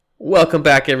Welcome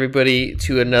back, everybody,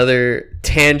 to another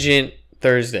Tangent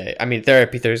Thursday. I mean,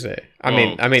 Therapy Thursday. I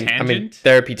mean,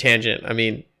 Therapy Tangent. I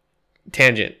mean,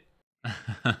 Tangent.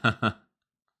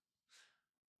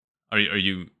 Are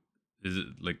you? Is it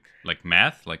like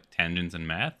math, like tangents and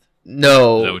math?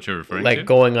 No. Is that what you're referring to? Like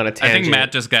going on a tangent. I think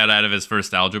Matt just got out of his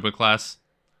first algebra class.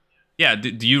 Yeah.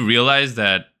 Do you realize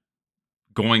that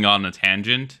going on a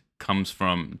tangent comes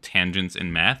from tangents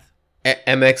in math?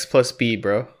 MX plus B,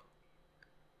 bro.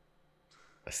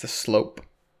 That's the slope.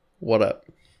 What up?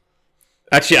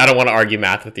 Actually, I don't want to argue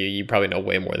math with you. You probably know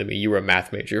way more than me. You were a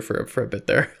math major for a bit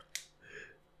there.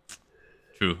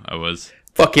 True, I was.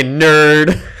 Fucking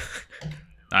nerd.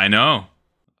 I know.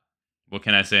 What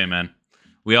can I say, man?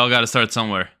 We all got to start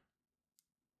somewhere.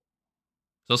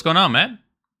 So what's going on, man?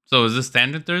 So is this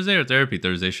Tangent Thursday or Therapy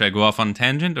Thursday? Should I go off on a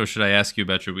tangent or should I ask you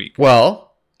about your week?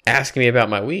 Well, asking me about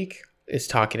my week is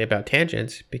talking about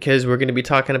tangents because we're going to be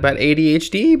talking about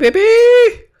ADHD, baby.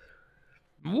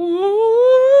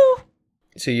 Woo!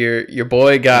 So your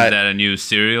boy got... Is that a new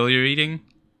cereal you're eating?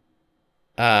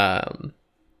 No.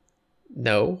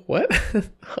 What?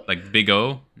 Like Big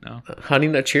O? No. Honey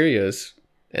Nut Cheerios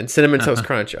and Cinnamon Toast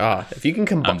Crunch. If you can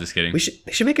combine... I'm just kidding.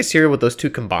 They should make a cereal with those two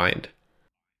combined.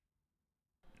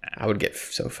 I would get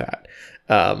so fat.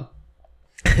 So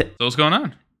what's going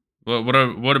on?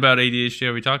 What about ADHD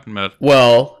are we talking about?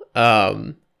 Well,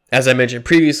 as I mentioned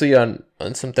previously on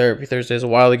some Therapy Thursdays a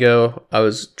while ago, I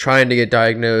was trying to get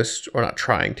diagnosed, or not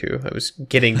trying to. I was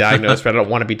getting diagnosed, but I don't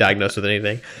want to be diagnosed with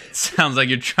anything. Sounds like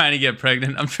you're trying to get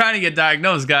pregnant. I'm trying to get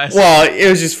diagnosed, guys. Well, it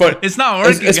was just fun. It's not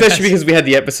working, especially because we had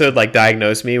the episode like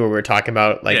Diagnose Me, where we were talking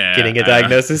about getting a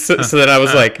diagnosis. So then I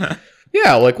was like,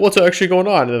 yeah, like what's actually going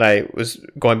on? And then I was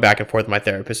going back and forth with my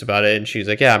therapist about it, and she was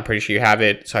like, yeah, I'm pretty sure you have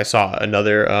it. So I saw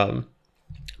another a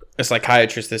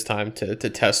psychiatrist this time to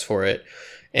test for it.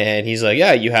 And he's like,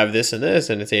 yeah, you have this and this,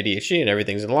 and it's ADHD and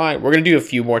everything's in line. We're going to do a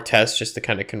few more tests just to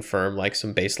kind of confirm like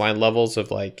some baseline levels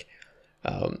of like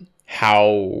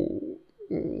how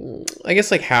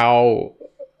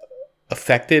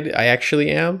affected I actually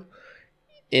am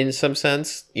in some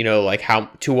sense, like how,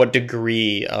 to what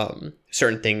degree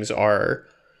certain things are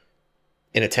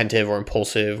inattentive or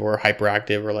impulsive or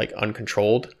hyperactive or like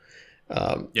uncontrolled.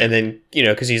 And then,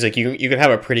 because he's like, you can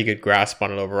have a pretty good grasp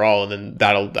on it overall, and then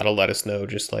that'll let us know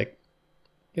just like,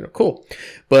 cool.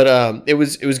 But it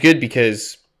was good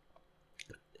because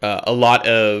a lot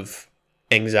of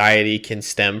anxiety can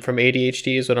stem from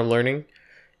ADHD is what I'm learning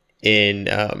in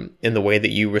the way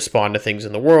that you respond to things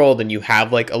in the world, and you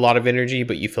have like a lot of energy,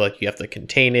 but you feel like you have to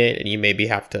contain it, and you maybe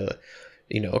have to,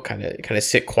 kind of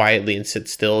sit quietly and sit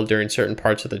still during certain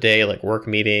parts of the day, like work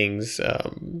meetings,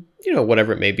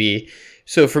 whatever it may be.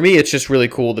 So for me, it's just really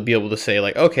cool to be able to say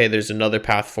like, okay, there's another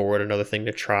path forward, another thing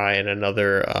to try, and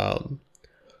another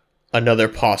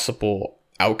possible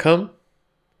outcome,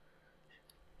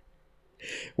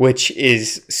 which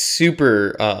is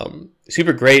super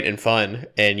great and fun.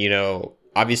 And,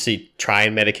 obviously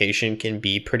trying medication can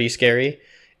be pretty scary.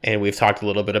 And we've talked a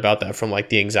little bit about that from like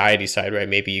the anxiety side, right?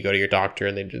 Maybe you go to your doctor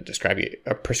and they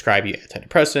prescribe you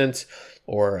antidepressants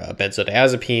or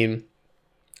benzodiazepine,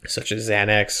 such as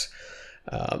Xanax.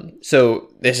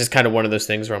 So this is kind of one of those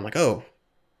things where I'm like, oh,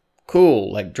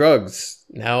 cool, like drugs.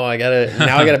 Now I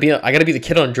gotta be the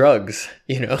kid on drugs,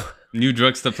 New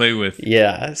drugs to play with.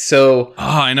 Yeah. So.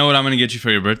 Oh, I know what I'm gonna get you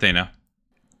for your birthday now.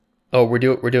 Oh, we're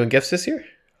doing gifts this year.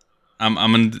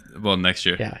 Next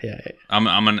year. Yeah. I'm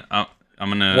gonna.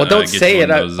 Well, don't get say you it.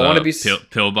 Those, I want to be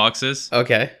pill boxes.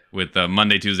 Okay. With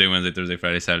Monday, Tuesday, Wednesday, Thursday,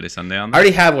 Friday, Saturday, Sunday on them. I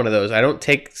already have one of those. I don't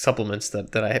take supplements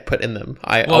that I put in them.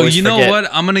 You know what?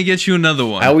 I'm gonna get you another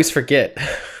one. I always forget.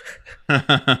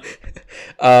 But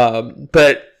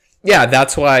yeah,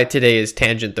 that's why today is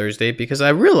Tangent Thursday, because I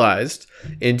realized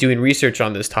in doing research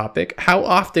on this topic how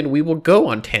often we will go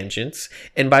on tangents,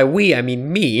 and by we I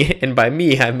mean me, and by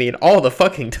me I mean all the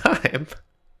fucking time.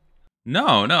 No.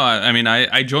 I mean,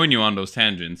 I join you on those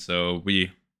tangents. So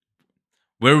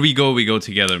where we go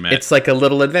together, man. It's like a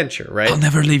little adventure, right? I'll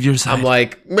never leave your side. I'm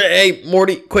like, hey,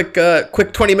 Morty, quick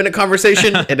 20-minute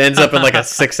conversation. It ends up in like a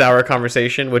 6-hour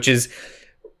conversation, which is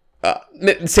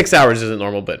 6 hours isn't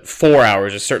normal, but 4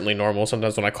 hours is certainly normal.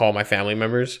 Sometimes when I call my family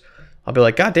members, I'll be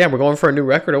like, God damn, we're going for a new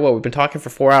record or what? We've been talking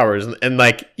for 4 hours. And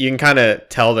like, you can kind of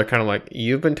tell they're kind of like,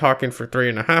 you've been talking for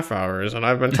 3.5 hours and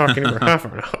I've been talking for half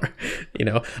an hour,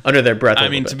 under their breath. I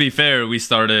mean, to be fair, we were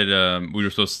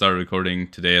supposed to start recording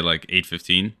today at like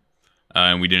 8:15.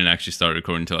 And we didn't actually start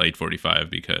recording until 8:45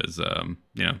 because,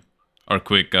 our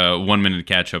quick 1 minute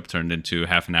catch up turned into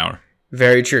half an hour.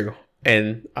 Very true.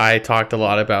 And I talked a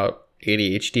lot about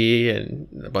ADHD and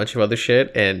a bunch of other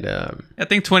shit. And I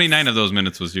think 29 of those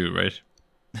minutes was you, right?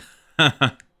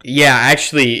 Yeah,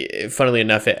 actually, funnily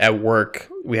enough, at work,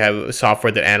 we have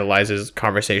software that analyzes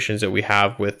conversations that we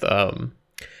have with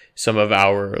some of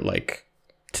our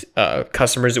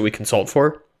customers that we consult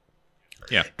for.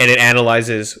 Yeah. And it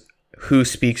analyzes who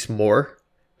speaks more,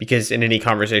 because in any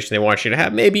conversation they want you to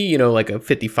have maybe, like a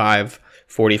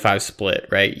 55-45 split,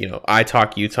 right? I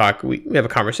talk, you talk, we have a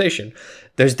conversation.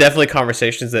 There's definitely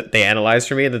conversations that they analyze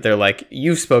for me that they're like,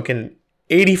 you've spoken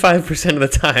 85% of the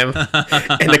time.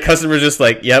 And the customer's just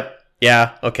like, yep,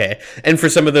 yeah, okay. And for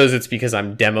some of those, it's because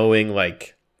I'm demoing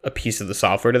like a piece of the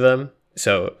software to them.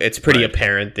 So it's pretty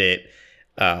apparent that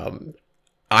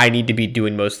I need to be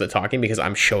doing most of the talking because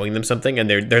I'm showing them something, and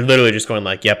they're literally just going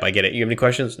like, yep, I get it. You have any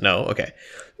questions? No? Okay.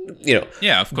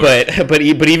 Yeah, of course. But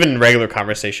even in regular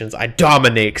conversations, I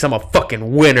dominate because I'm a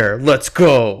fucking winner. Let's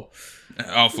go.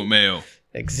 Alpha male.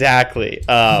 Exactly.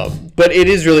 But it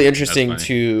is really interesting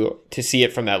to see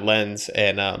it from that lens.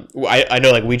 And I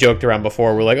know, like, we joked around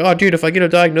before. We're like, oh, dude, if I get a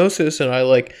diagnosis and I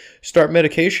like start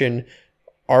medication,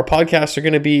 our podcasts are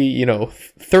going to be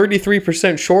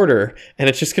 33% shorter, and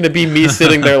it's just going to be me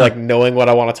sitting there like knowing what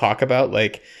I want to talk about.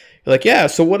 Like, yeah,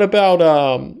 so what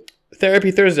about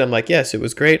Therapy Thursday? I'm like, yes, it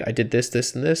was great. I did this,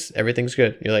 this, and this. Everything's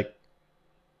good. You're like,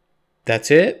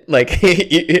 that's it? Like,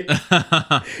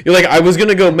 you're like, I was going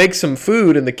to go make some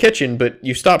food in the kitchen, but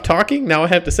you stopped talking? Now I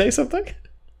have to say something?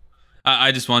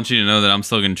 I just want you to know that I'm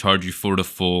still going to charge you for the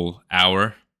full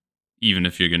hour, even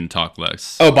if you're going to talk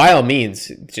less. Oh, by all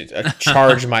means,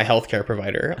 charge my healthcare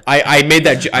provider. I made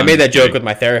that joke with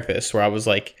my therapist where I was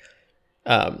like,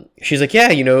 she's like, yeah,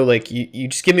 like you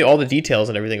just give me all the details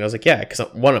and everything. I was like, yeah, because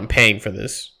one, I'm paying for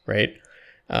this, right?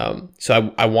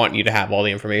 So I want you to have all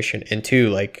the information, and two,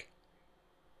 like,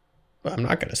 I'm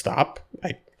not gonna stop.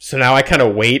 So now I kind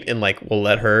of wait and like we'll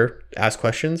let her ask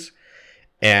questions,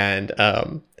 and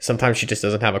sometimes she just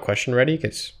doesn't have a question ready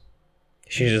because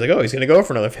she's just like, oh, he's gonna go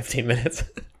for another 15 minutes.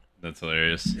 That's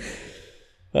hilarious.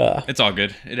 It's all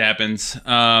good. It happens.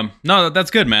 No,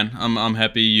 that's good, man. I'm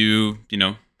happy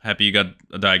happy you got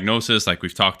a diagnosis like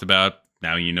we've talked about.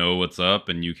 Now you know what's up,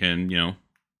 and you can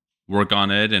work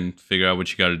on it and figure out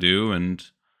what you got to do. And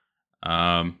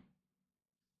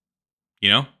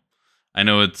I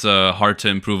know it's hard to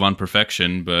improve on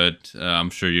perfection, but I'm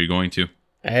sure you're going to.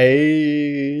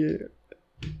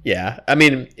 Yeah. I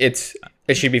mean, it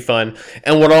should be fun.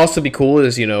 And what'll also be cool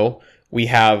is, we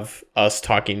have us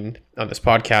talking on this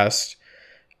podcast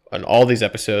on all these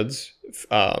episodes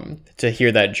to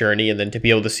hear that journey, and then to be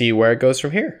able to see where it goes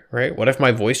from here, right? What if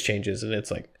my voice changes and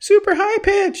it's like super high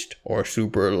pitched or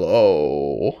super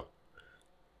low?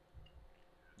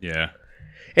 Yeah.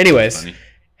 Anyways,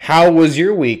 how was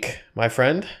your week, my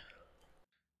friend?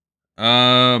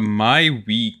 My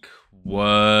week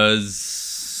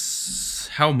was...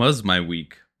 How was my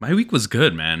week? My week was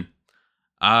good, man.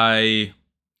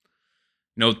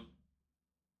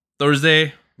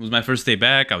 Thursday was my first day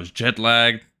back. I was jet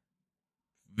lagged.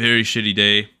 Very shitty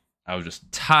day. I was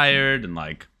just tired and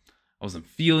like I wasn't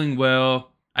feeling well.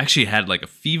 I actually had like a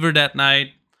fever that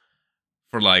night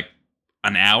for like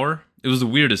an hour. It was the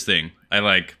weirdest thing.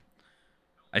 I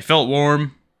felt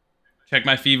warm. Checked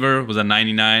my fever, was at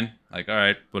 99. Like, all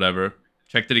right, whatever.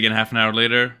 Checked it again half an hour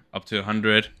later, up to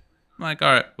 100. I'm like,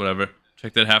 all right, whatever.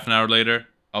 Checked it half an hour later,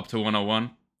 up to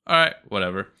 101. All right,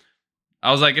 whatever.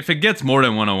 I was like, if it gets more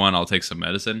than 101, I'll take some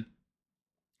medicine.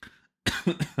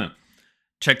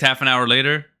 Checked half an hour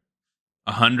later,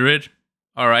 100.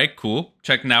 All right, cool.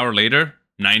 Checked an hour later,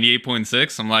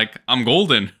 98.6. I'm like, I'm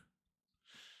golden.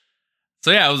 So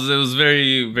yeah, it was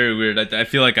very, very weird. I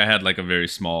feel like I had like a very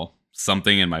small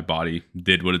something in my body,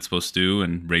 did what it's supposed to do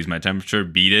and raise my temperature,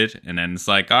 beat it. And then it's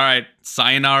like, all right,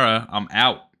 sayonara, I'm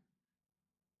out.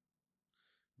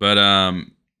 But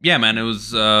yeah, man, it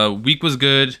was, week was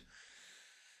good.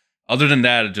 Other than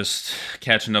that, just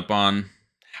catching up on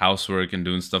housework and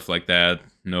doing stuff like that.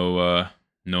 No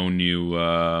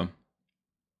new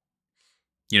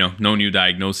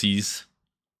diagnoses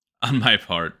on my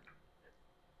part.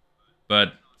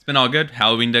 But it's been all good.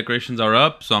 Halloween decorations are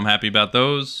up, so I'm happy about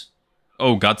those.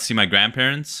 Oh, got to see my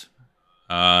grandparents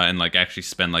and like actually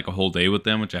spend like a whole day with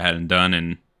them, which I hadn't done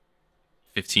in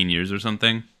 15 years or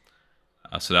something.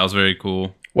 So that was very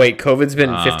cool. Wait, COVID's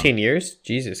been 15 years?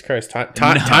 Jesus Christ,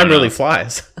 time really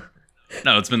flies.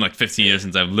 No, it's been like 15 years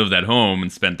since I've lived at home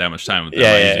and spent that much time with them.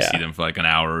 I usually see them for like an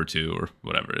hour or two or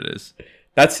whatever it is.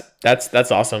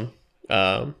 That's awesome.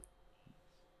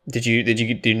 Did you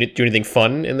do anything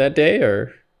fun in that day,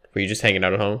 or were you just hanging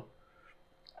out at home?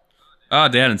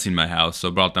 They hadn't seen my house,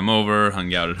 so brought them over,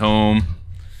 hung out at home,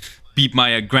 beat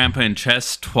my grandpa in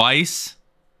chess twice.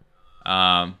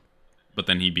 But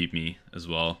then he beat me as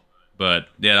well. But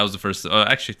yeah, that was the first.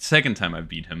 Actually, second time I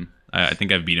beat him. I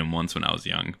think I've beat him once when I was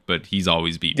young, but he's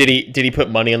always beat me. Did he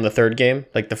put money on the third game?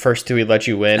 Like the first two, he let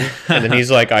you win, and then he's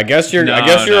like, "I guess you're No,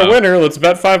 a winner. Let's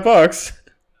bet $5."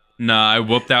 No, I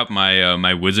whooped out my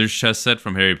my wizard's chess set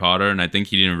from Harry Potter, and I think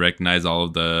he didn't recognize all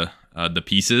of the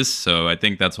pieces, so I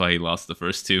think that's why he lost the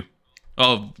first two.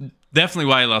 Oh, definitely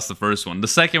why he lost the first one. The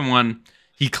second one,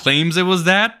 he claims it was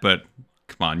that, but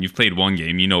come on, you've played one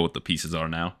game, you know what the pieces are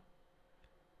now.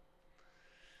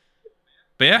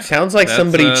 But yeah, sounds like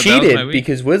somebody cheated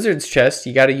because Wizard's chest,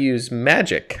 you got to use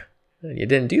magic. You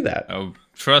didn't do that. Oh,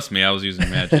 trust me, I was using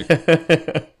magic.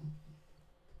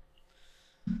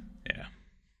 Yeah.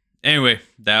 Anyway,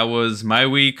 that was my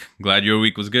week. Glad your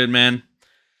week was good, man.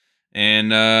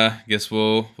 And guess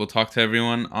we'll talk to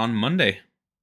everyone on Monday.